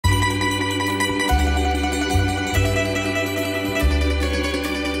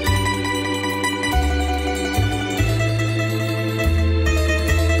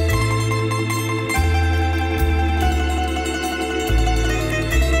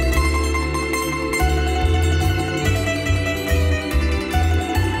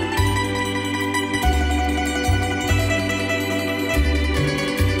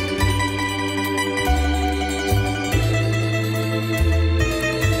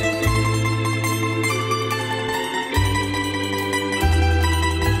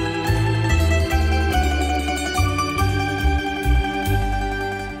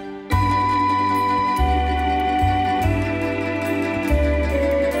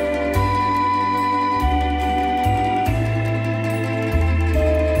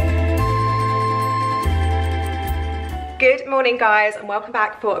morning guys, and welcome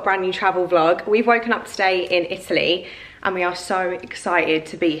back for a brand new travel vlog. We've woken up today in Italy and we are so excited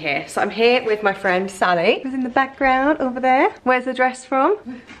to be here. So I'm here with my friend Sally, who's in the background over there. Where's the dress from?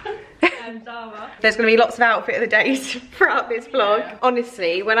 There's going to be lots of outfit of the days throughout this vlog. Yeah.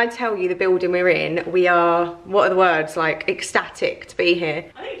 Honestly, when I tell you the building we're in, we are, what are the words, like ecstatic to be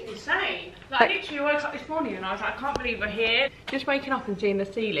here. I think it's insane. Like, I literally woke up this morning and I was like, I can't believe we're here. Just waking up and seeing the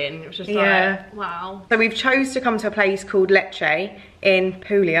ceiling, it was just like, wow. So we've chose to come to a place called Lecce in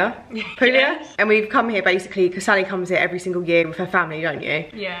Puglia. Puglia? Yes. And we've come here basically because Sally comes here every single year with her family, don't you?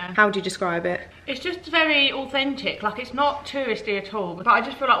 Yeah. How would you describe it? It's just very authentic. Like, it's not touristy at all. But I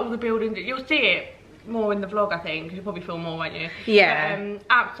just feel like all the buildings, you'll see it more in the vlog, I think. You'll probably feel more, won't you? Yeah. But,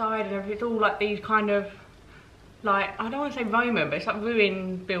 outside and everything, it's all like these kind of, like, I don't want to say Roman, but it's like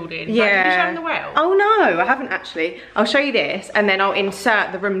ruined buildings. Yeah. Like, have you shown the well? Oh no, I haven't actually. I'll show you this and then I'll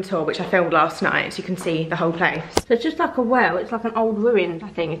insert the room tour which I filmed last night so you can see the whole place. So it's just like a well, it's like an old ruin, I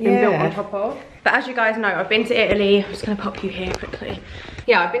think. It's been built on top of. But as you guys know, I've been to Italy. I'm just going to pop you here quickly.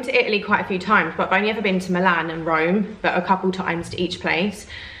 Yeah, I've been to Italy quite a few times, but I've only ever been to Milan and Rome, but a couple times to each place.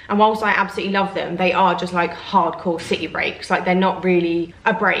 And whilst I absolutely love them, they are just like hardcore city breaks. Like, they're not really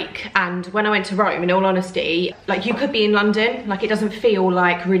a break. And when I went to Rome, in all honesty, like, you could be in London. Like, it doesn't feel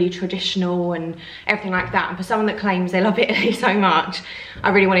like really traditional and everything like that. And for someone that claims they love Italy so much,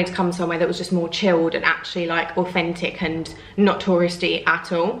 I really wanted to come somewhere that was just more chilled and actually like authentic and not touristy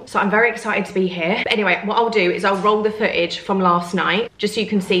at all. So I'm very excited to be here. But anyway, what I'll do is I'll roll the footage from last night, just so you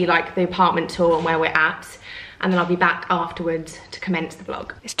can see like the apartment tour and where we're at. And then I'll be back afterwards to commence the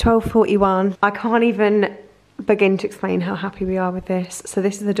vlog. It's 12:41. I can't even begin to explain how happy we are with this. So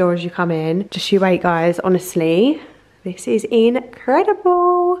this is the door as you come in. Just you wait guys, honestly. This is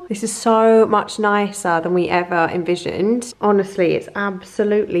incredible. This is so much nicer than we ever envisioned. Honestly, it's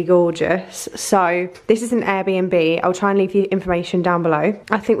absolutely gorgeous. So this is an Airbnb. I'll try and leave you information down below.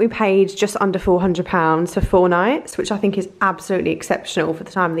 I think we paid just under £400 for 4 nights, which I think is absolutely exceptional for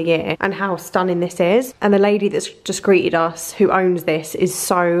the time of the year and how stunning this is. And the lady that's just greeted us, who owns this, is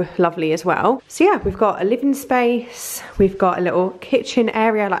so lovely as well. So yeah, we've got a living space. We've got a little kitchen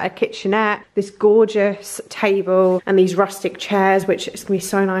area, like a kitchenette, this gorgeous table, and these rustic chairs, which is gonna be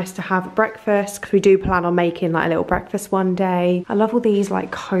so nice to have at breakfast because we do plan on making like a little breakfast one day. I love all these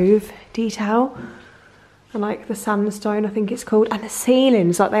like cove detail and like the sandstone, I think it's called, and the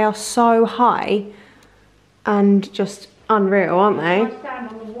ceilings, like they are so high and just unreal, aren't they? I stand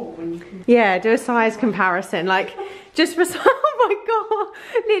on the wall and you can... Yeah, do a size comparison, like just for, oh my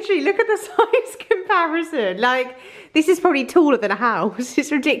god, literally look at the size comparison. Like, this is probably taller than a house. It's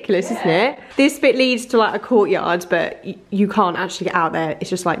ridiculous, isn't it? This bit leads to like a courtyard, but you can't actually get out there. It's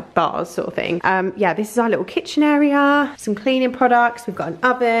just like bars sort of thing. Yeah, this is our little kitchen area. Some cleaning products. We've got an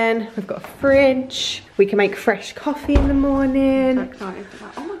oven. We've got a fridge. We can make fresh coffee in the morning. I'm so excited for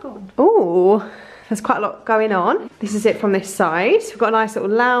that. Oh my god. Oh, there's quite a lot going on. This is it from this side. We've got a nice little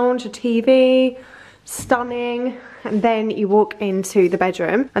lounge, a TV. Stunning. And then you walk into the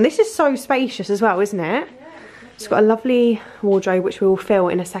bedroom. And this is so spacious as well, isn't it? It's got a lovely wardrobe which we will fill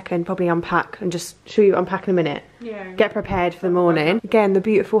in a second, probably unpack and just show you unpack in a minute. Yeah. Get prepared for the morning. Again, the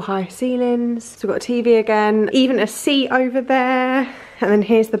beautiful high ceilings. So we've got a TV again, even a seat over there. And then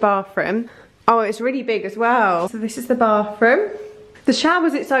here's the bathroom. Oh, it's really big as well. So this is the bathroom. The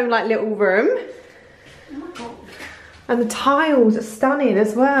shower's its own like little room. Oh my god. And the tiles are stunning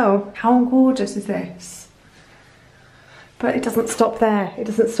as well. How gorgeous is this? But it doesn't stop there. It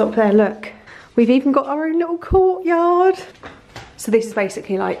doesn't stop there, look. We've even got our own little courtyard. So this is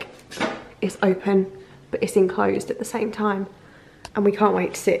basically like, it's open, but it's enclosed at the same time. And we can't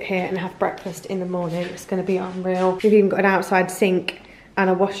wait to sit here and have breakfast in the morning. It's gonna be unreal. We've even got an outside sink and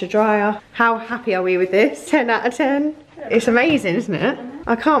a washer dryer. How happy are we with this? 10 out of 10. It's amazing, isn't it?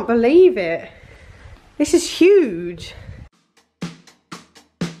 I can't believe it. This is huge.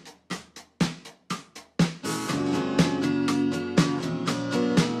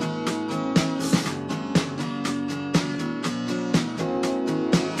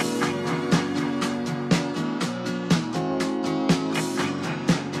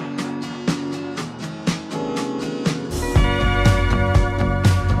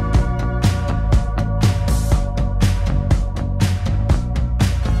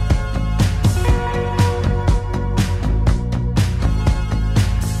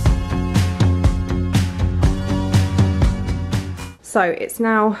 So it's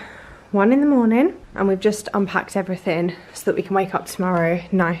now 1 in the morning and we've just unpacked everything so that we can wake up tomorrow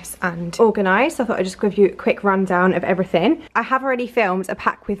nice and organised. So I thought I'd just give you a quick rundown of everything. I have already filmed a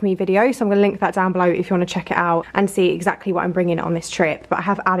pack with me video, so I'm going to link that down below if you want to check it out and see exactly what I'm bringing on this trip, but I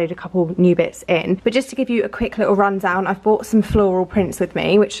have added a couple new bits in. But just to give you a quick little rundown, I've bought some floral prints with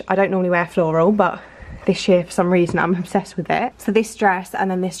me, which I don't normally wear floral, but this year for some reason I'm obsessed with it. So this dress and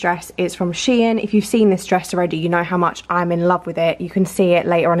then this dress is from Shein. If you've seen this dress already, you know how much I'm in love with it. You can see it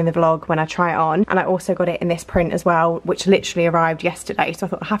later on in the vlog when I try it on. And I also got it in this print as well, which literally arrived yesterday, so I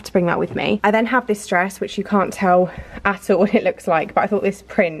thought I have to bring that with me. I then have this dress, which you can't tell at all what it looks like, but I thought this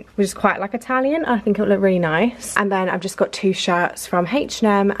print was quite like Italian. I think it would look really nice. And then I've just got 2 shirts from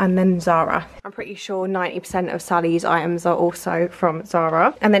H&M and then Zara. I'm pretty sure 90% of Sally's items are also from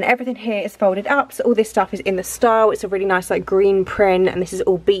Zara. And then everything here is folded up, so all this stuff is in the style. It's a really nice like green print, and this is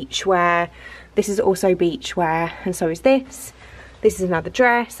all beach wear. This is also beach wear, and so is this. This is another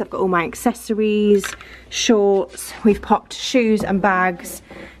dress. I've got all my accessories, shorts. We've popped shoes and bags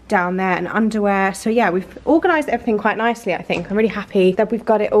down there and underwear. So yeah, we've organised everything quite nicely, I think. I'm really happy that we've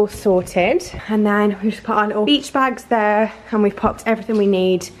got it all sorted. And then we've just put our little beach bags there, and we've popped everything we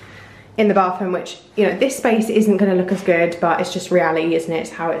need in the bathroom, which, you know, this space isn't going to look as good, but it's just reality, isn't it? It's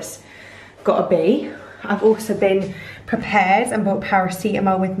how it's got to be. I've also been prepared and brought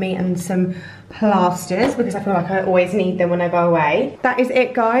paracetamol with me and some plasters because I feel like I always need them when I go away. That is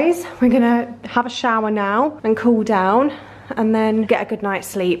it, guys. We're gonna have a shower now and cool down and then get a good night's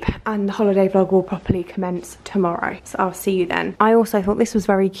sleep, and the holiday vlog will properly commence tomorrow. So I'll see you then. I also thought this was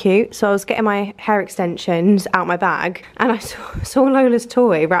very cute. So I was getting my hair extensions out my bag and I saw Lola's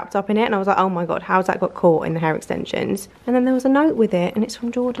toy wrapped up in it, and I was like, oh my God, how's that got caught in the hair extensions? And then there was a note with it, and it's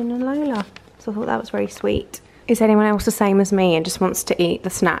from Jordan and Lola. So I thought that was very sweet. Is anyone else the same as me and just wants to eat the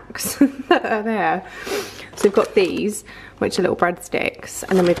snacks that are there? So we've got these, which are little breadsticks,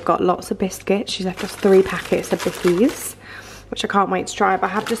 and then we've got lots of biscuits. She's left us 3 packets of bickies, which I can't wait to try. But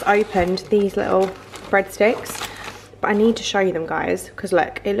I have just opened these little breadsticks, but I need to show you them, guys, because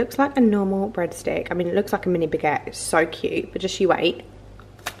look, it looks like a normal breadstick. I mean, it looks like a mini baguette. It's so cute, but just you wait.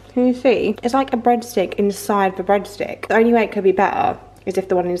 Can you see? It's like a breadstick inside the breadstick. The only way it could be better is if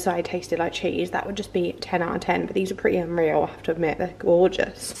the one inside tasted like cheese. That would just be 10 out of 10, but these are pretty unreal, I have to admit. They're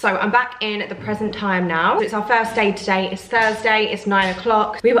gorgeous. So I'm back in at the present time now. It's our first day today. It's Thursday, it's 9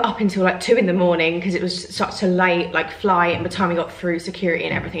 o'clock. We were up until like 2 in the morning because it was such a late like flight, and by the time we got through security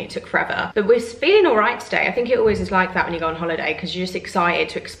and everything, it took forever. But we're feeling all right today. I think it always is like that when you go on holiday because you're just excited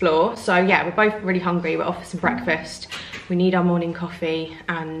to explore. So yeah, we're both really hungry. We're off for some breakfast. We need our morning coffee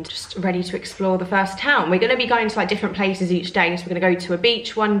and just ready to explore the first town. We're going to be going to like different places each day. So we're going to go to a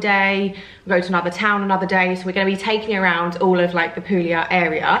beach one day, we'll go to another town another day. So we're going to be taking around all of like the Puglia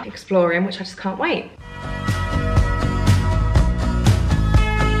area, exploring, which I just can't wait.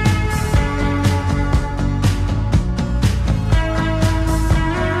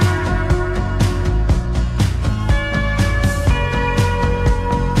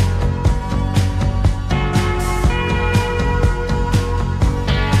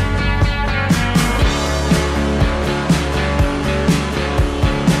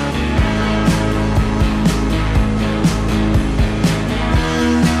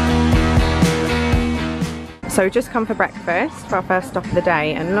 So we've just come for breakfast for our first stop of the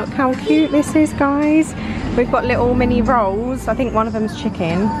day, and look how cute this is, guys. We've got little mini rolls. I think one of them's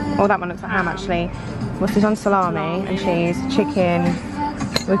chicken, or that one looks like ham actually. What's this one? Salami and cheese, chicken.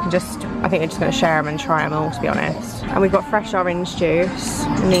 We can just, I think we're just going to share them and try them all, to be honest. And we've got fresh orange juice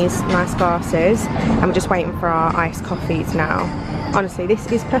in these nice glasses, and we're just waiting for our iced coffees now. Honestly, this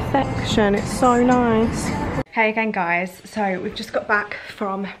is perfection. It's so nice. Hey again, guys. So we've just got back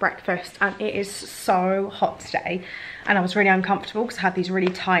from breakfast and it is so hot today, and I was really uncomfortable because I had these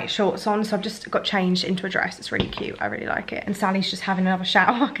really tight shorts on, so I've just got changed into a dress. It's really cute. I really like it. And Sally's just having another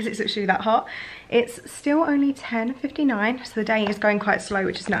shower because it's actually that hot. It's still only 10:59, so the day is going quite slow,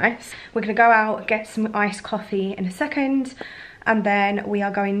 which is nice. We're gonna go out, get some iced coffee in a second, and then we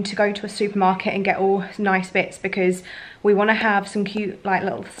are going to go to a supermarket and get all nice bits because we want to have some cute like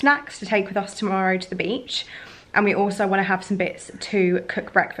little snacks to take with us tomorrow to the beach. And we also want to have some bits to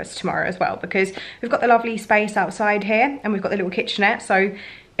cook breakfast tomorrow as well, because we've got the lovely space outside here and we've got the little kitchenette, so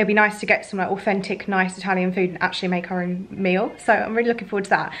it'd be nice to get some like authentic nice Italian food and actually make our own meal. So I'm really looking forward to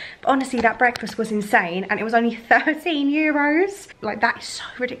that. But honestly, that breakfast was insane and it was only 13 euros. Like, that is so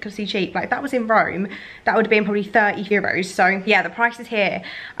ridiculously cheap. Like, if that was in Rome, that would have been probably 30 euros. So yeah, the prices here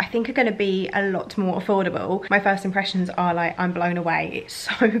I think are going to be a lot more affordable. My first impressions are like, I'm blown away. It's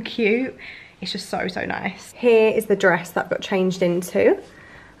so cute. It's just so, so nice. Here is the dress that I've got changed into.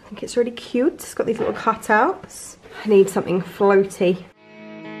 I think it's really cute. It's got these little cutouts. I need something floaty.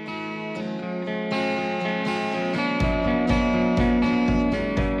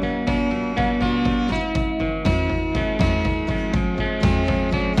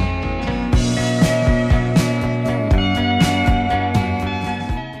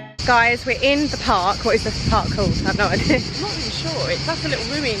 Guys, we're in the park. What is the park called? I have no idea. I'm not really sure. It's like a little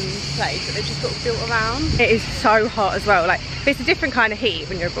ruin place that they've just sort of built around. It is so hot as well. Like, it's a different kind of heat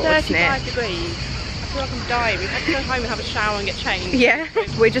when you're abroad, isn't it? 35 degrees. I feel like I'm dying. We've had to go home and have a shower and get changed. Yeah.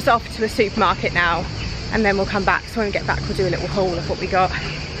 We're just off to a supermarket now, and then we'll come back. So when we get back, we'll do a little haul of what we got.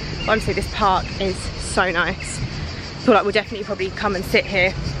 Honestly, this park is so nice. I feel like we'll definitely probably come and sit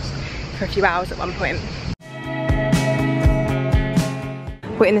here for a few hours at one point.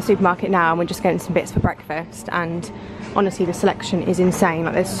 We're in the supermarket now and we're just getting some bits for breakfast, and honestly the selection is insane.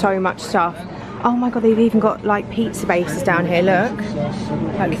 Like, there's so much stuff. Oh my god, they've even got like pizza bases down here, look.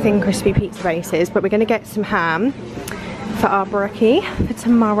 Like thin crispy pizza bases. But we're gonna get some ham for our brekkie for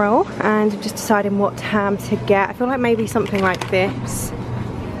tomorrow, and just deciding what ham to get. I feel like maybe something like this.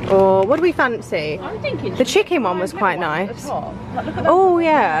 Or what do we fancy? I'm thinking the chicken one was quite nice. Oh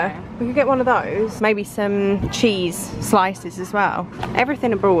yeah, we could get one of those. Maybe some cheese slices as well.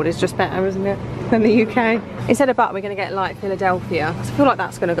 Everything abroad is just better, isn't it, than the UK? Instead of butter, we're going to get like Philadelphia. I feel like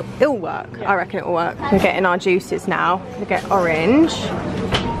that's going to, it'll work. Yeah. I reckon it'll work. We're getting our juices now. We're going to get orange.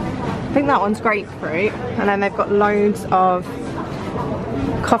 I think that one's grapefruit. And then they've got loads of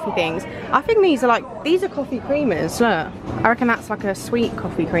coffee things. I think these are coffee creamers, look. I reckon that's like a sweet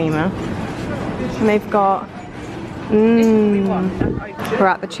coffee creamer. And they've got, we're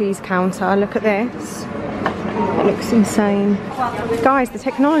at the cheese counter, look at this. It looks insane. Guys, the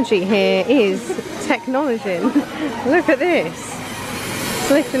technology here is technology. Look at this.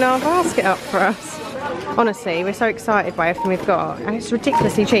 It's lifting our basket up for us. Honestly, we're so excited by everything we've got, and it's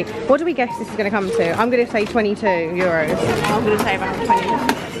ridiculously cheap. What do we guess this is going to come to? I'm going to say 22 euros. I'm going to say about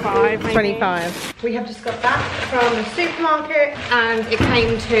 25 maybe. 25. We have just got back from the supermarket and it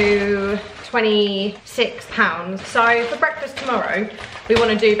came to £26. So for breakfast tomorrow, we want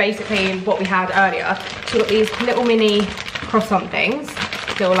to do basically what we had earlier. So we've got these little mini croissant things,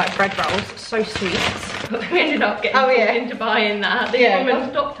 little like bread rolls, so sweet. But we ended up getting into buying that. The woman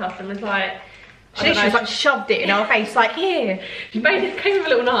stopped us and was like, she literally like shoved it in our face, like, here. She basically came with a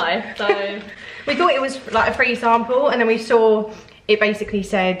little knife, so. We thought it was like a free sample, and then we saw it basically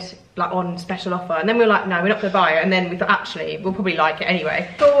said like on special offer, and then we were like, no, we're not gonna buy it. And then we thought, actually, we'll probably like it anyway.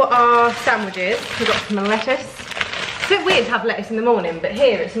 For our sandwiches, we got some lettuce. It's a bit weird to have lettuce in the morning, but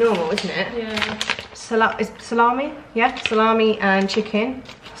here it's normal, isn't it? Yeah. Is salami? Yeah, salami and chicken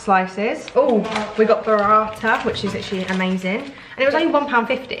slices. Oh, we got burrata, which is actually amazing. And it was only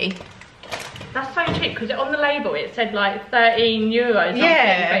 £1.50. That's so cheap, because on the label it said like 13 euros something,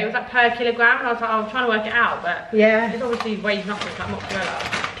 but it was like per kilogram, and I was like, I'm trying to work it out, but yeah, it's obviously weighs nothing. It's like mozzarella.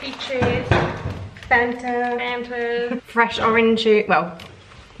 Peaches, Fanta, fresh orange juice, well,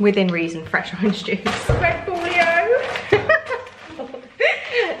 within reason, fresh orange juice. Red Bullio.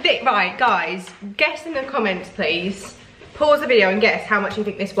 Right, guys, guess in the comments, please. Pause the video and guess how much you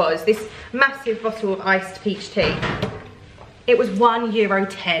think this was. This massive bottle of iced peach tea. It was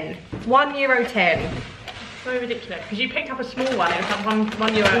 €1.10. €1.10. So ridiculous. Because you picked up a small one, it was like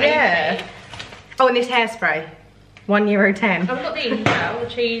 €1.80. Yeah. Oh, and this hairspray. €1.10. Oh, we've got these as well, the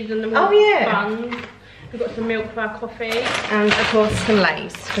cheese and the milk buns. We've got some milk for our coffee. And of course some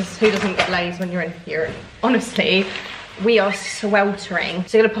Lay's, because who doesn't get Lay's when you're in Europe? Honestly, we are sweltering.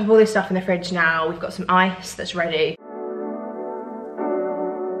 So we're gonna pop all this stuff in the fridge now. We've got some ice that's ready.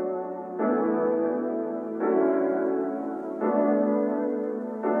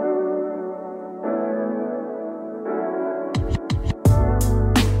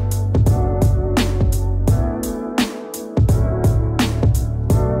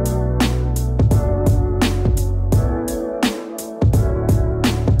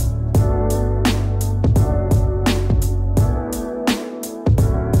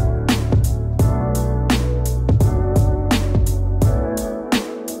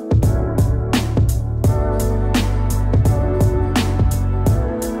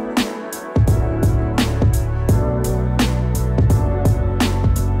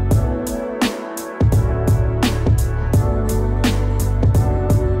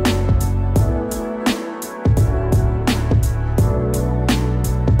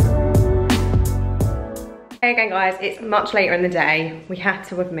 Again, guys, it's much later in the day. We had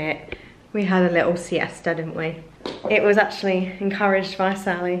to admit we had a little siesta, didn't we? It was actually encouraged by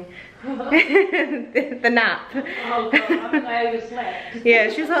Sally. the nap. Oh God, I think I overslept. Yeah,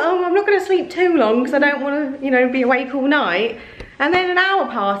 she was like, oh, I'm not going to sleep too long because I don't want to, you know, be awake all night. And then an hour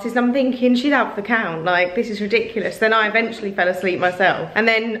passes and I'm thinking she's out for the count, like this is ridiculous. Then I eventually fell asleep myself. And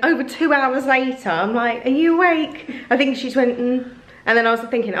then over 2 hours later, I'm like, are you awake? I think she just went, And then I was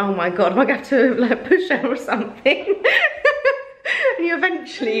thinking, oh my God, am I going to have to like push her or something? And you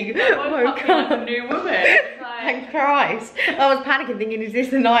eventually woke up. Like a new woman. Like, Thank Christ. I was panicking thinking, is this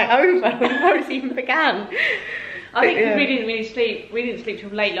the night over before it's even began? I think because we didn't really sleep. We didn't sleep till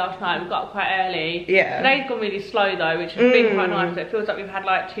late last night. We got up quite early. Yeah. Today's gone really slow though, which has been quite nice. So it feels like we've had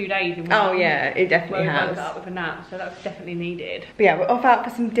like 2 days in one. Oh yeah, it definitely has. We woke up with a nap, so that's definitely needed. But yeah, we're off out for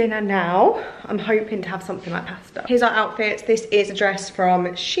some dinner now. I'm hoping to have something like pasta. Here's our outfits. This is a dress from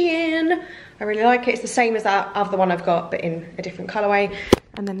Shein. I really like it. It's the same as that other one I've got, but in a different colourway.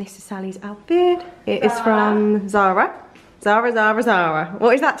 And then this is Sally's outfit. It is from Zara. Zara.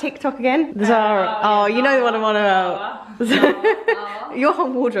 What is that TikTok again? The Zara. Oh, you know the one I'm on about. Your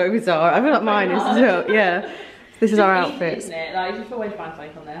whole wardrobe is Zara. I feel like mine is as well. Yeah. This is our outfits. Isn't it? Like, you just always find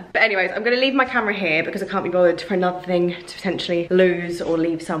something on there. But anyways, I'm going to leave my camera here because I can't be bothered for another thing to potentially lose or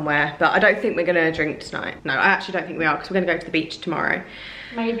leave somewhere. But I don't think we're going to drink tonight. No, I actually don't think we are because we're going to go to the beach tomorrow.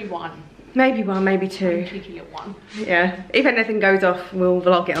 Maybe one. Maybe one, maybe two. Cheeky little one. Yeah. If anything goes off, we'll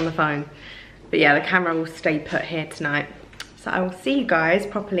vlog it on the phone. But yeah, the camera will stay put here tonight. So I will see you guys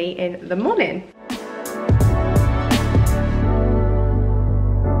properly in the morning.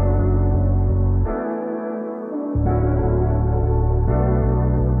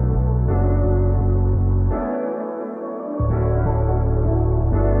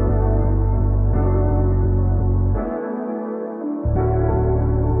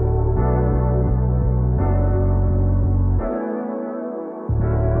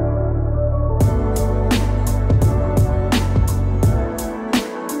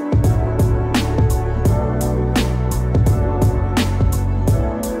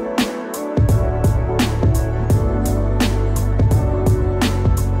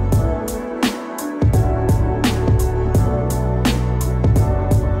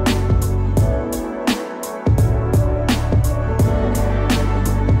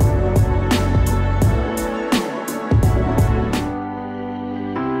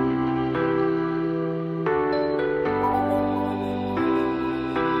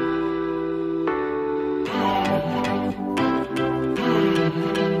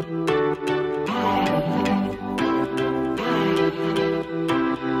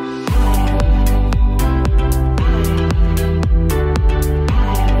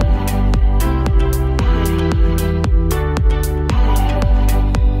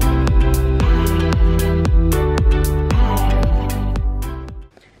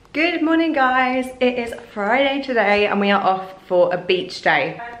 Good morning guys, it is Friday today and we are off for a beach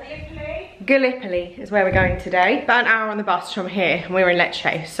day. Gallipoli is where we're going today. About an hour on the bus from here and we're in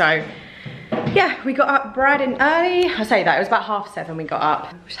Lecce, so yeah, we got up bright and early. I say that, it was about 7:30 we got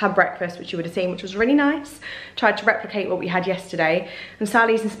up. We just had breakfast, which you would have seen, which was really nice. Tried to replicate what we had yesterday and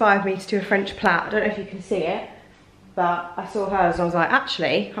Sally's inspired me to do a French plait. I don't know if you can see it, but I saw hers and I was like,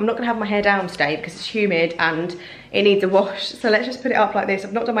 actually, I'm not gonna have my hair down today because it's humid and it needs a wash. So let's just put it up like this.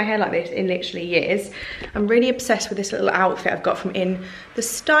 I've not done my hair like this in literally years. I'm really obsessed with this little outfit I've got from In The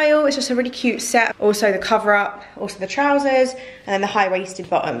Style. It's just a really cute set. Also the cover up, also the trousers, and then the high-waisted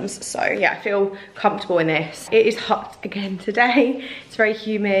bottoms. So yeah, I feel comfortable in this. It is hot again today. It's very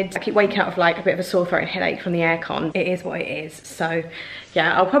humid. I keep waking up with like a bit of a sore throat and headache from the aircon. It is what it is. So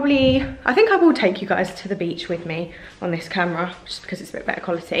yeah, I think I will take you guys to the beach with me on this camera, just because it's a bit better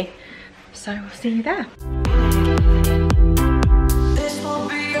quality. So we'll see you there.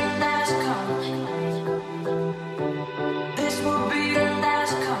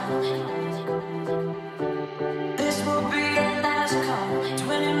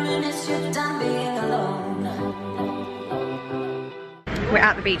 We're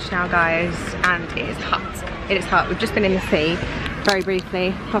at the beach now guys and it is hot. It is hot. We've just been in the sea very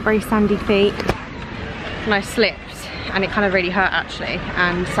briefly. Got very sandy feet and I slipped and it kind of really hurt actually,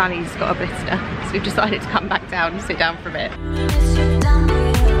 and Sally's got a blister, so we've decided to come back down and sit down for a bit.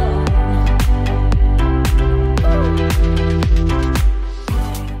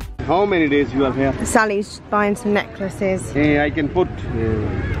 How many days you are here? Sally's buying some necklaces. I can put...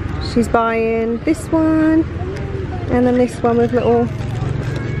 She's buying this one and then this one with little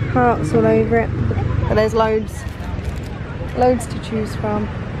hearts all over it. But there's loads to choose from.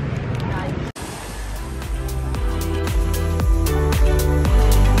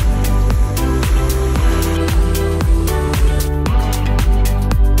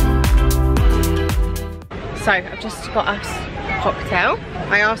 So I've just got us a cocktail.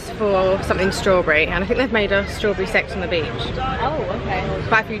 I asked for something strawberry and I think they've made a strawberry sex on the beach. Oh, okay.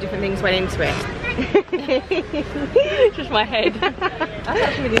 Quite a few different things went into it. Just my head. That's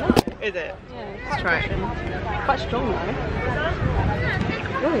actually really nice. Is it? Yeah. Let's try it. Quite strong though.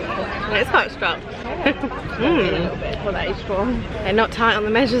 Yeah, it's quite strong. A little bit. Well, that is strong. They're not tight on the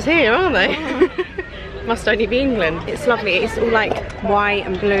measures here, are they? Must only be England. It's lovely. It's all like white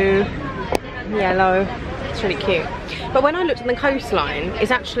and blue, yellow. It's It's really cute. But when I looked on the coastline, it's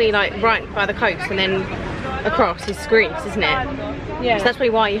actually like right by the coast and then across is Greece, isn't it? Yeah. So that's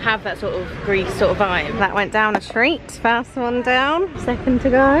probably why you have that sort of Greece sort of vibe. That went down a treat. First one down, second to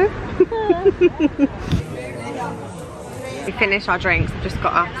go. We finished our drinks. I've just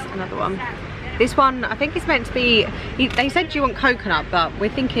got us another one. This one, I think it's meant to be, they said do you want coconut, but we're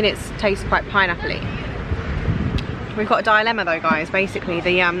thinking it tastes quite pineapple-y. We've got a dilemma though, guys. Basically,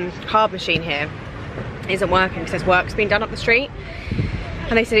 the card machine here isn't working because there's work's been done up the street.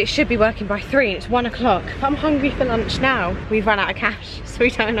 And they said it should be working by 3 and it's 1 o'clock. I'm hungry for lunch now. We've run out of cash, so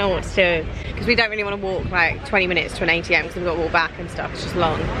we don't know what to do. Because we don't really want to walk like 20 minutes to an ATM because we've got to walk back and stuff. It's just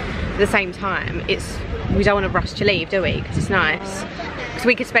long. At the same time, we don't want to rush to leave, do we? Because it's nice. Because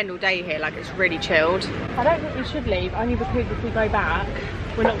we could spend all day here, like it's really chilled. I don't think we should leave, only because if we go back,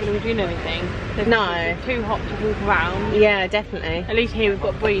 we're not going to be doing anything. No. It's too hot to walk around. Yeah, definitely. At least here we've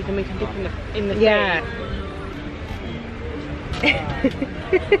got breeze and we can dip in the sea. Yeah.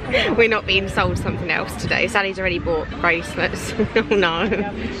 We're not being sold something else today. Sally's already bought bracelets. Oh no.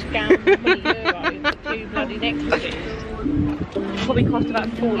 Yeah, we scammed €20 for 2 bloody necklaces. Probably cost about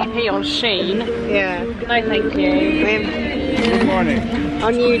 40p on Shein. Yeah. No thank you. Good morning.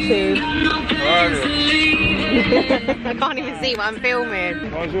 On YouTube. How are you? I can't even see what I'm filming.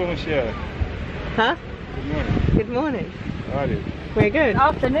 Bonjour, monsieur. Huh? Good morning. Good morning. How are you? We're good.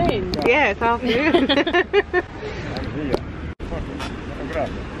 Afternoon. Yeah, it's afternoon. I'm here.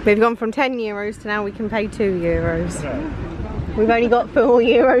 We've gone from €10 to now we can pay €2. We've only got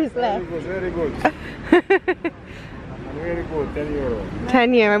 €4 left. Very good. Very good, €10.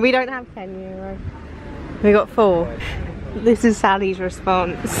 €10. We don't have €10. We got 4. This is Sally's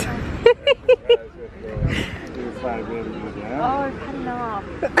response. Oh, it's enough.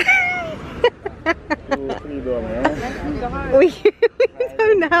 We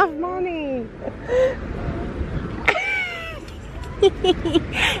don't have money.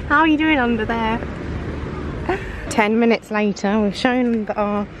 How are you doing under there? 10 minutes later, we've shown that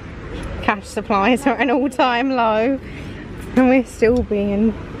our cash supplies are at an all-time low and we're still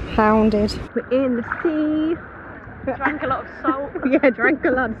being hounded. We're in the sea. Drank a lot of salt. Yeah, drank a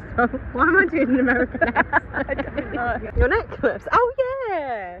lot of salt. Why am I doing an American accent? I don't know. Your necklace? Oh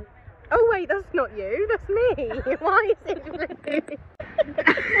yeah! Oh wait, that's not you, that's me. Why is it right.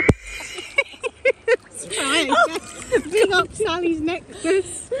 Big up Sally's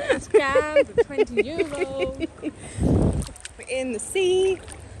necklace. Scam for €20. We're in the sea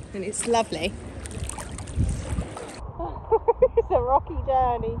and it's lovely. It's a rocky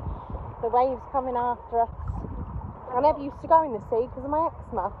journey. The waves coming after us. I never used to go in the sea because of my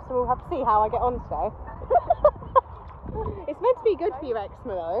eczema, so we'll have to see how I get on today. It's meant to be good for your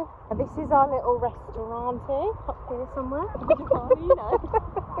eczema though. And this is our little restaurant here, up here somewhere. You know,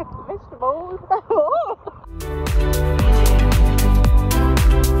 vegetables.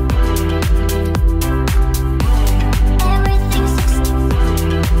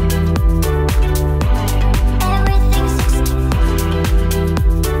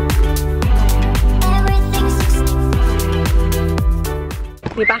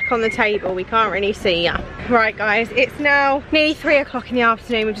 We're back on the table, we can't really see ya. Right guys, it's now nearly 3 o'clock in the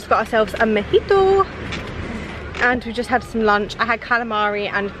afternoon. We've just got ourselves a mojito and we just had some lunch. I had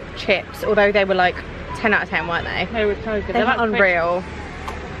calamari and chips, although they were like 10 out of 10, weren't they? They were so good. They were unreal.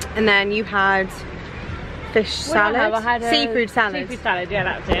 And then you had fish salad, I had seafood salad. Seafood salad, yeah,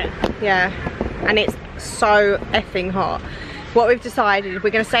 that's it. Yeah, and it's so effing hot. What we've decided, we're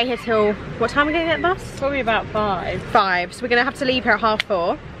going to stay here till, what time are we going to get the bus? Probably about 5. 5, so we're going to have to leave here at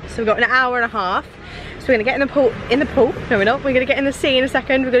 4:30. So we've got an hour and a half. So we're going to get in the pool, no we're not, we're going to get in the sea in a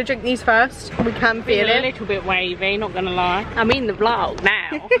second. We're going to drink these first, we can feel it. A little bit wavy, not going to lie. I'm in the vlog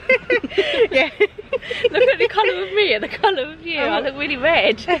now. Yeah. Look at the colour of me and the colour of you, I look really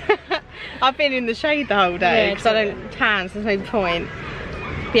red. I've been in the shade the whole day because Yeah, I don't tan, so there's no point.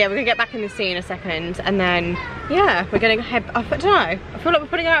 But yeah, we're gonna get back in the sea in a second, and then yeah, we're gonna head. I don't know. I feel like we're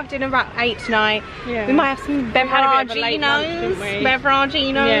probably going out for dinner about 8 tonight. Yeah. We might have some beveraginos.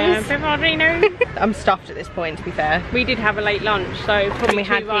 Yeah, beveraginos. I'm stuffed at this point, to be fair. We did have a late lunch, so probably we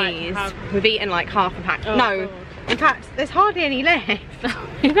had these. We've eaten like half a pack. Oh, no, God. In fact, there's hardly any left.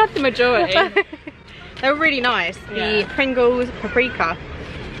 We've had the majority. They were really nice. Yeah. The Pringles paprika.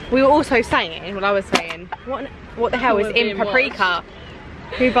 We were also saying, what I was saying, what the hell is in paprika?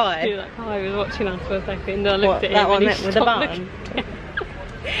 Who by? I was watching us for a second and I looked at that him one and he with the bun?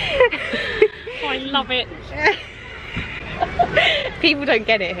 Oh, I love it. People don't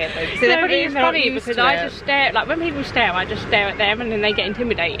get it here though. So it's funny because I just stare, like when people stare, I just stare at them and then they get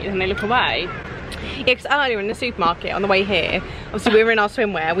intimidated and they look away. Yeah, because earlier in the supermarket on the way here, obviously we were in our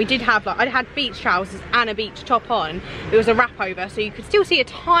swimwear. We did have like, I had beach trousers and a beach top on. It was a wrap over, so you could still see a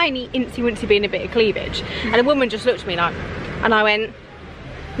tiny incy-wincy bit of cleavage. And a woman just looked at me like, and I went,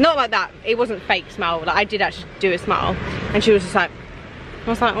 not like that, it wasn't fake smile, like I did actually do a smile. And she was just like, I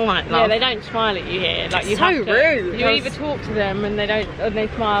was like, all right, love. Yeah, they don't smile at you here. Like, you so have to, rude. You either talk to them and they don't, and they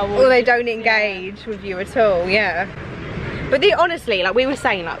smile, or they don't engage with you at all. Yeah. But honestly, like we were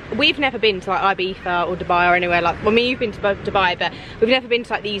saying, like we've never been to like Ibiza or Dubai or anywhere like. Well, I mean, you've been to Dubai, but we've never been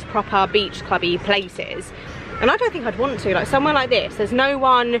to like these proper beach clubby places. And I don't think I'd want to. Like somewhere like this, there's no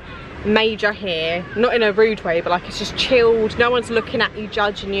one major here, not in a rude way, but like it's just chilled. No one's looking at you,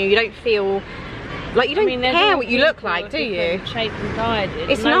 judging you. You don't feel like you don't care what you look like, do you? Shape and sizes.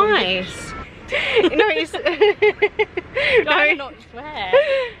 It's nice. No, it's no, not swear.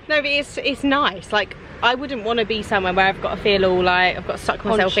 No, but it's nice. Like I wouldn't want to be somewhere where I've got to feel all like I've got to suck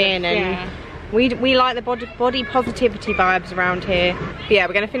myself in, and yeah. we like the body positivity vibes around here. But yeah,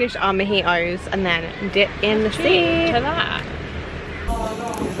 we're gonna finish our mojitos and then dip in the sea. To that.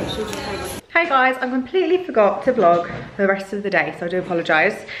 Hey guys, I completely forgot to vlog the rest of the day, so I do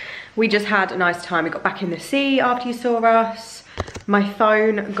apologise. We just had a nice time. We got back in the sea after you saw us. My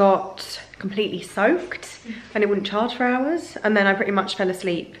phone got completely soaked and it wouldn't charge for hours, and then I pretty much fell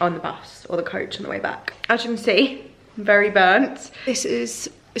asleep on the bus or the coach on the way back. As you can see, I'm very burnt. It's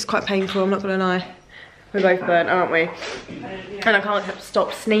quite painful, I'm not gonna lie. We're both burnt, aren't we? And I can't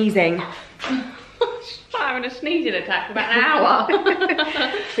stop sneezing. Having a sneezing attack for about an hour.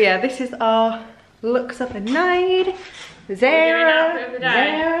 But yeah, this is our looks of the night.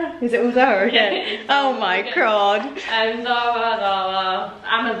 Zara. Is it all Zara? Yeah. Oh my god. And Zara,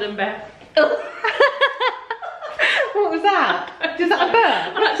 Amazon Bell. What was that? Is that a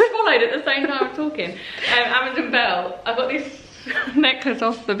bird? I like swallowed at the same time I was talking. Amazon Bell. I got this necklace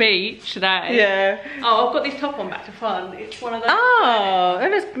off the beach today. Yeah. Oh, I've got this top on back to fun. It's one of those. Oh,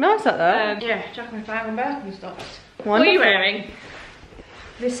 it looks nice like that. Yeah, Jack and Flag and Birkenstocks. Wonderful. What are you wearing?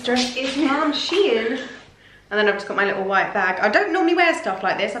 This dress is from Shein. And then I've just got my little white bag. I don't normally wear stuff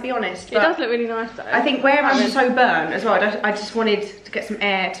like this, I'll be honest. It does look really nice though. I think where I'm so burnt as well, I just wanted to get some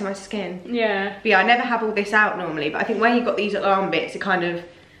air to my skin. Yeah. But yeah, I never have all this out normally, but I think where you've got these little arm bits, it kind of,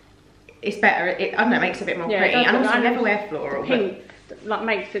 it's better. I don't know, it makes it a bit more pretty. And also I never wear floral. Pink, like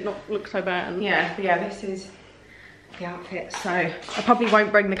makes it not look so burnt. Yeah, but yeah, this is the outfit. So I probably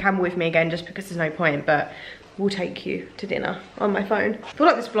won't bring the camera with me again just because there's no point, but we'll take you to dinner on my phone. I feel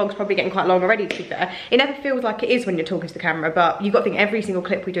like this vlog's probably getting quite long already, to be fair. It never feels like it is when you're talking to the camera, but you've got to think every single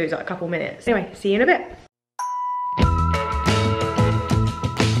clip we do is like a couple minutes. Anyway, see you in a bit.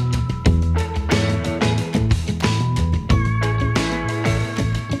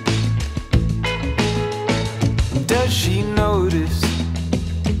 Does she notice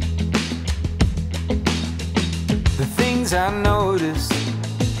the things I notice?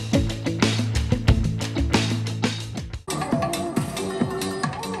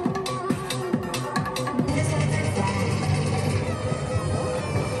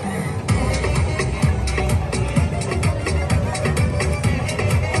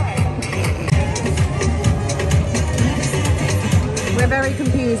 We're very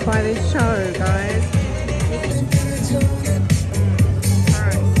confused by this show, guys.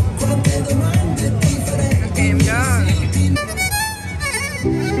 Look at him go.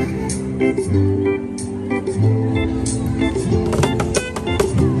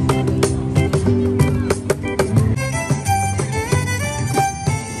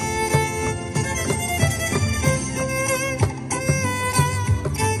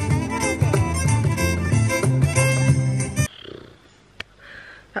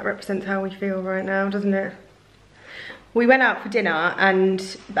 That represents how we feel right now, doesn't it? We went out for dinner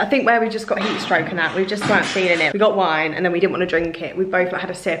and I think where we just got heat stroke and that, we just weren't feeling it. We got wine and then we didn't want to drink it. We both like, had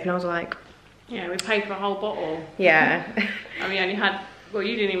a sip and I was like... Yeah, we paid for a whole bottle. Yeah. And we only had, well,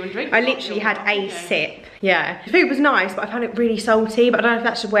 you didn't even drink. I literally had a sip. Yeah. The food was nice, but I found it really salty. But I don't know if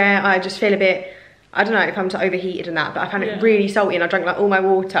that's where I just feel a bit... I don't know if I'm too overheated and that, but I found it really salty and I drank like all my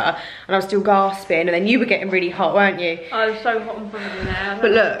water and I was still gasping, and then you were getting really hot, weren't you? I was so hot and bothered there.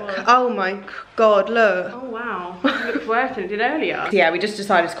 But look, oh my god, look. Oh wow, it looks worse than it did earlier. Yeah, we just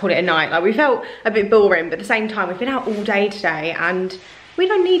decided to call it a night. Like we felt a bit boring, but at the same time we've been out all day today and we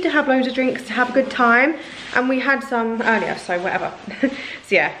don't need to have loads of drinks to have a good time, and we had some earlier, so whatever. So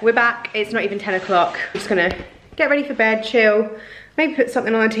yeah, we're back. It's not even 10 o'clock. I'm just gonna get ready for bed, chill, maybe put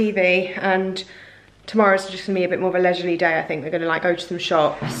something on the TV, and tomorrow's just gonna be a bit more of a leisurely day. I think we're gonna like go to some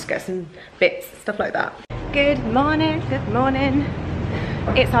shops, get some bits, stuff like that. Good morning, good morning.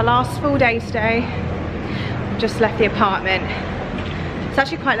 It's our last full day today. We've just left the apartment. It's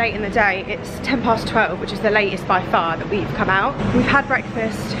actually quite late in the day. It's 12:10, which is the latest by far that we've come out. We've had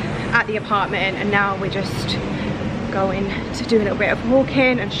breakfast at the apartment and now we're just going to do a little bit of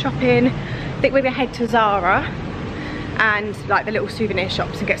walking and shopping. I think we're gonna head to Zara and like the little souvenir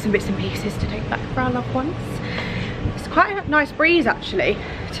shops and get some bits and pieces to take back for our loved ones. It's quite a nice breeze actually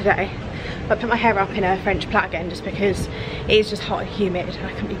today. I put my hair up in a French plait again just because it is just hot and humid and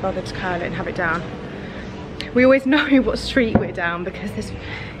I couldn't be bothered to curl it and have it down. We always know what street we're down because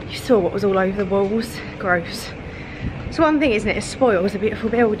you saw what was all over the walls. Gross. It's one thing, isn't it? It spoils the beautiful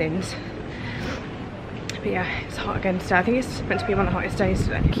buildings. But yeah, it's hot again today. I think it's meant to be one of the hottest days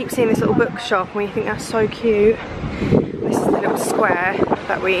today. I keep seeing this little bookshop and we think that's so cute. This is the little square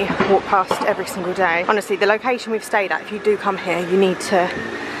that we walk past every single day. Honestly, the location we've stayed at, if you do come here, you need to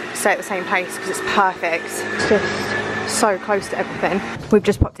stay at the same place because it's perfect. It's just so close to everything. We've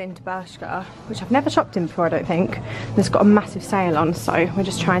just popped into Bershka, which I've never shopped in before, I don't think. And it's got a massive sale on, so we're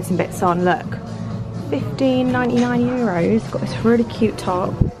just trying some bits on. Look, 15.99 euros. Got this really cute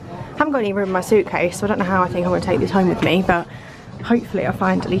top. Haven't got any room in my suitcase, so I don't know how I think I'm going to take this home with me, but hopefully I'll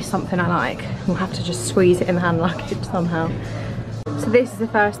find at least something I like. We'll have to just squeeze it in the hand luggage somehow. So this is the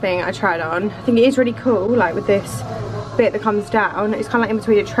first thing I tried on. I think it is really cool, like with this bit that comes down. It's kind of like in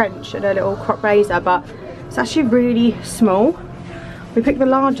between a trench and a little crop blazer, but it's actually really small. We picked the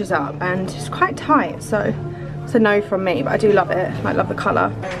larges up and it's quite tight, so it's a no from me, but I do love it. I love the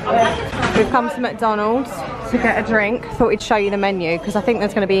colour. We've come to McDonald's to get a drink. Thought we'd show you the menu because I think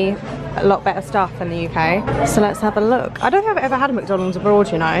there's going to be a lot better stuff in the UK. So let's have a look. I don't think I've ever had a McDonald's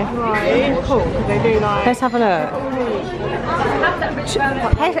abroad, you know. Right, it is cool because they do like... Let's have a look.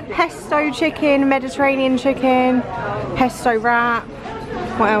 Pesto chicken, Mediterranean chicken, pesto wrap.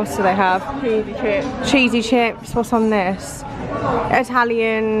 What else do they have? Cheesy chips. Cheesy chips. What's on this?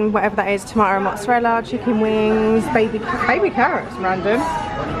 Italian, whatever that is, tomato and mozzarella, chicken wings, baby carrots, random.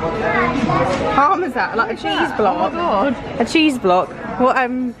 Parmesan, like a cheese block. Oh my god. A cheese block. What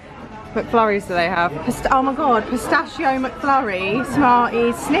McFlurries do they have? Oh my god, pistachio McFlurry,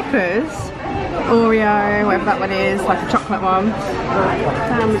 Smarties, Snickers, Oreo, whatever that one is, like a chocolate one.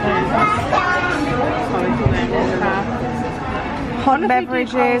 Hot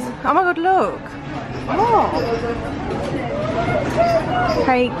beverages. Oh my god, look. Oh.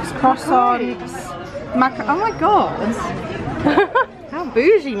 Cakes, croissants, oh my god. How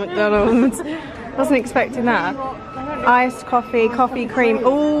bougie McDonald's. Wasn't expecting that. Iced coffee, coffee cream.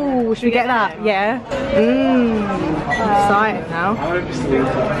 Oh, should we get that? Yeah. Excited now.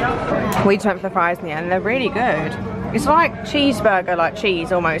 We just went for the fries in the end. They're really good. It's like cheeseburger, like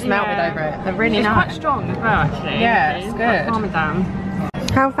cheese almost melted over it. They're really nice. It's quite strong as well, actually. Yeah, it's good. Like Parmesan.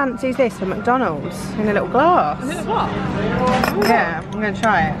 How fancy is this for McDonald's? In a little glass? Is it what? Yeah, I'm going to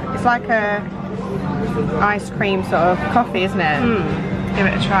try it. It's like a ice cream sort of coffee, isn't it? Give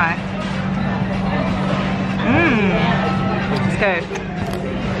it a try. It's good.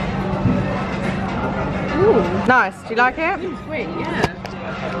 Ooh. Nice. Do you like it? Sweet,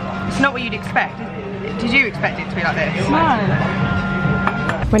 yeah. It's not what you'd expect. Did you expect it to be like this?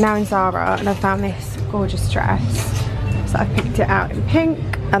 No. We're now in Zara and I found this gorgeous dress. So I picked it out in pink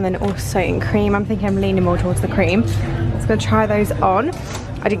and then also in cream. I'm thinking I'm leaning more towards the cream. So I'm going to try those on.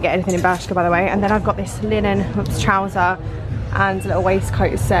 I didn't get anything in Bershka, by the way. And then I've got this linen trouser and a little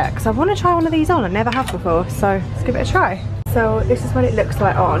waistcoat set because I want to try one of these on. I never have before, so let's give it a try. So this is what it looks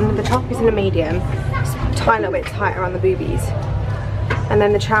like on. The top is in a medium. It's a tiny little bit tight around the boobies. And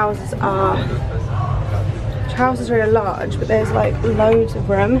then the trousers are really large, but there's like loads of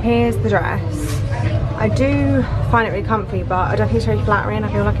room. Here's the dress. I do find it really comfy, but I don't think it's very flattering.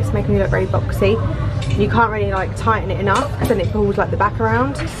 I feel like it's making me look very boxy. You can't really like tighten it enough because then it pulls like the back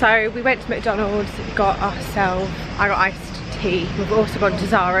around. So we went to McDonald's, I got iced tea. We've also gone to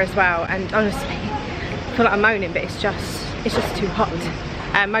Zara as well, and honestly, I feel like I'm moaning, but it's just too hot.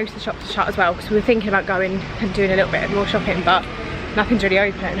 Most of the shops are shut as well because we were thinking about going and doing a little bit more shopping, but nothing's really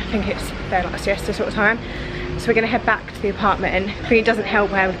open. I think they're like a siesta sort of time. So we're going to head back to the apartment. I think it doesn't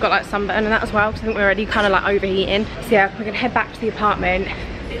help where we've got like sunburn and that as well, because I think we're already kind of like overheating. So yeah, we're going to head back to the apartment.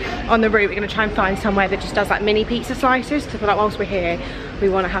 On the route, we're going to try and find somewhere that just does like mini pizza slices, because I feel like whilst we're here, we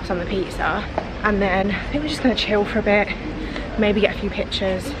want to have some of the pizza. And then I think we're just going to chill for a bit, maybe get a few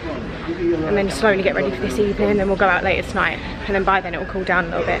pictures, and then slowly get ready for this evening. Then we'll go out later tonight, and then by then it will cool down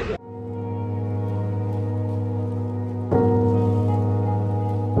a little bit.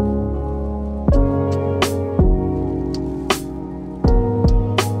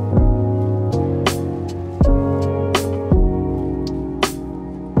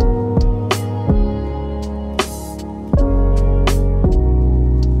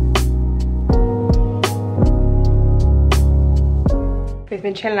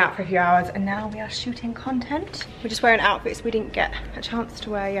 been chilling out for a few hours and now we are shooting content. We're just wearing outfits we didn't get a chance to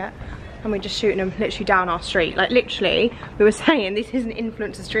wear yet. And we're just shooting them literally down our street. Like literally, we were saying this is an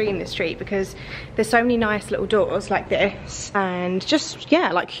influencer's dream, this street, because there's so many nice little doors like this. And just,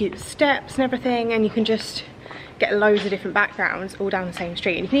 yeah, like cute steps and everything. And you can just get loads of different backgrounds all down the same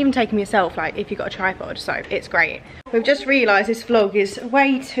street. And you can even take them yourself, like if you've got a tripod, so it's great. We've just realised this vlog is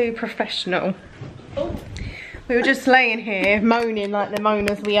way too professional. We were just laying here moaning like the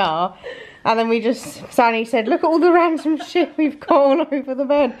moaners we are. And then we just, Sally said, look at all the random shit we've got all over the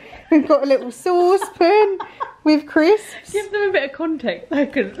bed. We've got a little saucepan with crisps. Give them a bit of context though,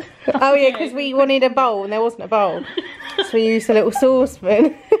 cause oh yeah, because we wanted a bowl and there wasn't a bowl. So we used a little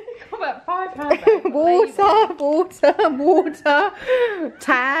saucepan. About £5. water,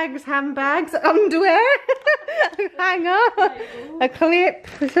 tags, handbags, underwear, hanger, a clip,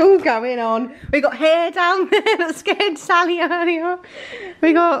 it's all going on. We got hair down there that scared Sally earlier.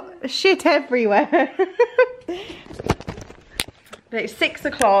 We got shit everywhere. But it's 6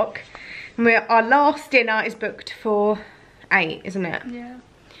 o'clock and our last dinner is booked for 8, isn't it? Yeah.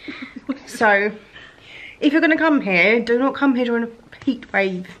 So if you're going to come here, do not come here during a heat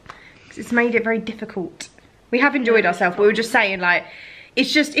wave. It's made it very difficult. We have enjoyed ourselves, but we were just saying, like,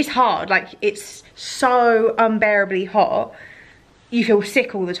 it's hard. Like, it's so unbearably hot. You feel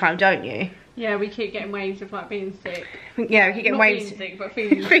sick all the time, don't you? Yeah, we keep getting waves of like being sick. Yeah, we keep getting waves. Not being sick, but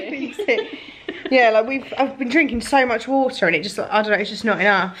feeling sick. Yeah, like I've been drinking so much water and it just, I don't know, it's just not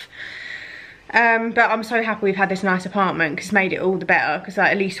enough. But I'm so happy we've had this nice apartment because it's made it all the better, because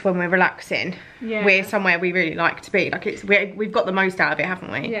like, at least when we're relaxing, we're somewhere we really like to be. Like we've got the most out of it,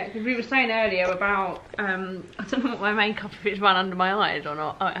 haven't we? Yeah, because we were saying earlier about, I don't know what my makeup, if it's run under my eyes or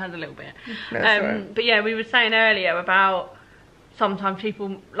not. Oh, it has a little bit. Right. But yeah, we were saying earlier about sometimes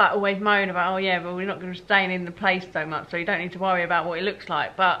people like always moan about, oh yeah, well we're not going to stay in the place so much, so you don't need to worry about what it looks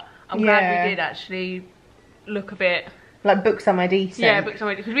like. But I'm glad we did actually look a bit... Like book somewhere decent. Yeah, book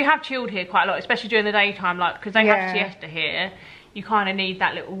somewhere, because we have chilled here quite a lot, especially during the daytime, like, because they have siesta here. You kind of need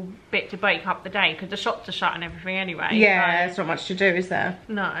that little bit to break up the day, because the shops are shut and everything anyway. Yeah, so. there's not much to do, is there?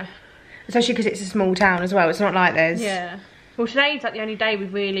 No. Especially because it's a small town as well, it's not like there's... Yeah. Well, today's like the only day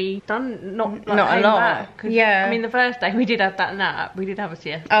we've really done not a lot. Yeah. I mean, the first day we did have that nap. We did have a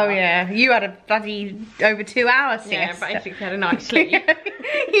siesta. Oh yeah, you had a bloody over 2 hours siesta. Yeah, basically had a night's sleep.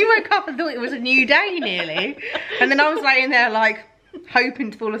 You woke up and thought it was a new day nearly, and then I was laying there like hoping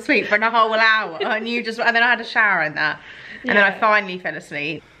to fall asleep for a whole hour, and then I had a shower and that, and then I finally fell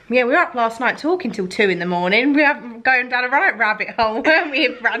asleep. Yeah, we were up last night talking till 2 in the morning. We were going down a right rabbit hole, weren't we,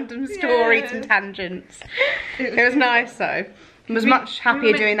 of random stories and tangents. It was nice though. I was much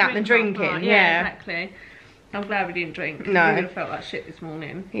happier doing that than drinking. Yeah, exactly. I'm glad we didn't drink. No. We would have felt like shit this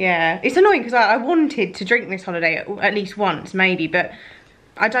morning. Yeah, it's annoying because I wanted to drink this holiday at least once, maybe, but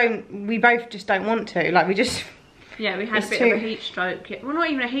we both just don't want to. Like, we just... Yeah, we had a bit of a heat stroke. Well, not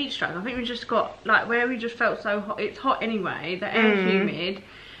even a heat stroke. I think we just got, like, where we just felt so hot. It's hot anyway, the air's humid.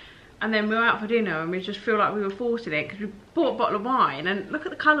 And then we were out for dinner and we just feel like we were forcing it because we bought a bottle of wine, and look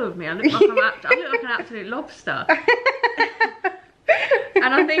at the colour of me. I look like I look like an absolute lobster. And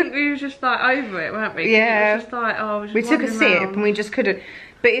I think we were just like over it, weren't we? Yeah. It was just like, oh, we took a sip and we just couldn't.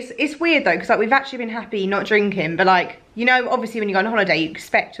 But it's weird though, because like we've actually been happy not drinking, but like, you know, obviously when you go on holiday you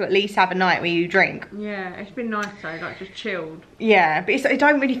expect to at least have a night where you drink. Yeah, it's been nice though, like just chilled. Yeah, but I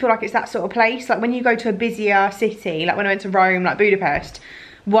don't really feel like it's that sort of place. Like when you go to a busier city, like when I went to Rome, like Budapest,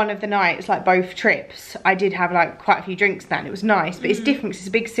 one of the nights, like both trips, I did have like quite a few drinks then. It was nice, but it's different 'cause it's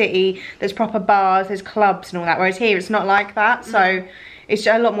a big city, there's proper bars, there's clubs and all that, whereas here it's not like that. So it's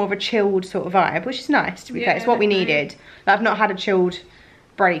a lot more of a chilled sort of vibe, which is nice, to be fair. It's what we needed. Like, I've not had a chilled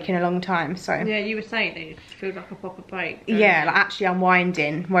break in a long time, so... Yeah, you were saying that it feels like a proper break. Yeah, like actually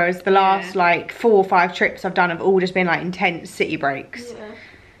unwinding, whereas the last like 4 or 5 trips I've done have all just been like intense city breaks. Yeah.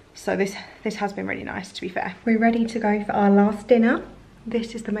 So this has been really nice, to be fair. We're ready to go for our last dinner.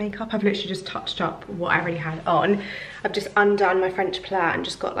 This is the makeup. I've literally just touched up what I already had on. I've just undone my French plait and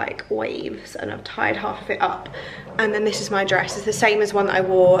just got like waves, and I've tied half of it up. And then this is my dress. It's the same as one that I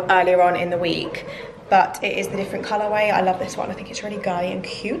wore earlier on in the week, but it is the different colourway. I love this one. I think it's really girly and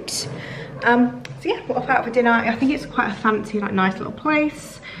cute. So yeah, we're off out for dinner. I think it's quite a fancy, like nice little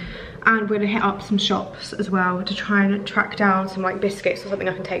place. And we're gonna hit up some shops as well to try and track down some like biscuits or something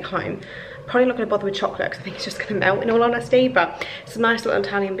I can take home. Probably not going to bother with chocolate because I think it's just going to melt, in all honesty, but some nice little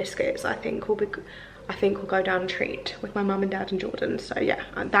Italian biscuits I think will go down a treat with my mum and dad and Jordan. So yeah,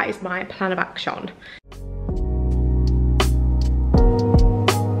 that is my plan of action.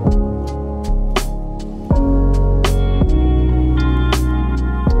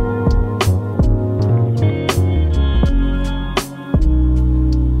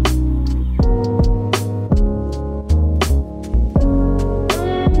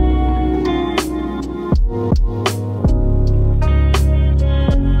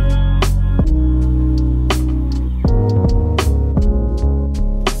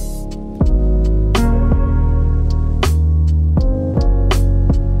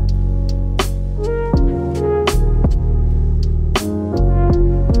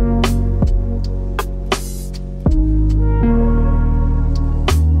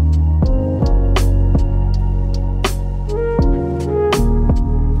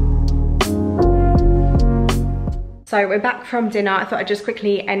 So we're back from dinner. I thought I'd just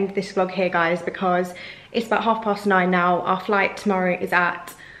quickly end this vlog here, guys, because it's about 9:30 now. Our flight tomorrow is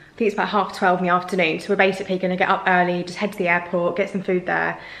at, I think it's about 12:30 in the afternoon. So we're basically gonna get up early, just head to the airport, get some food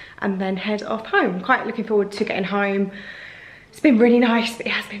there, and then head off home. Quite looking forward to getting home. It's been really nice, but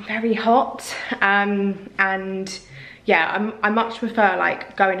it has been very hot. And yeah, I much prefer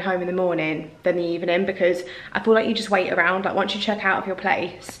like going home in the morning than the evening, because I feel like you just wait around. Like once you check out of your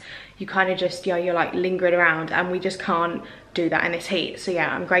place, you kind of just, you know, you're like lingering around, and we just can't do that in this heat. So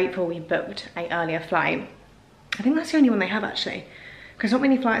yeah, I'm grateful we booked an earlier flight. I think that's the only one they have actually, because not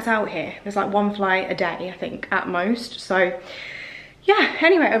many flights out here. There's like one flight a day, I think, at most. So yeah,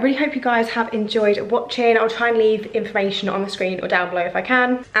 anyway, I really hope you guys have enjoyed watching. I'll try and leave information on the screen or down below if I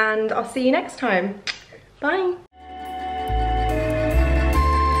can, and I'll see you next time. Bye.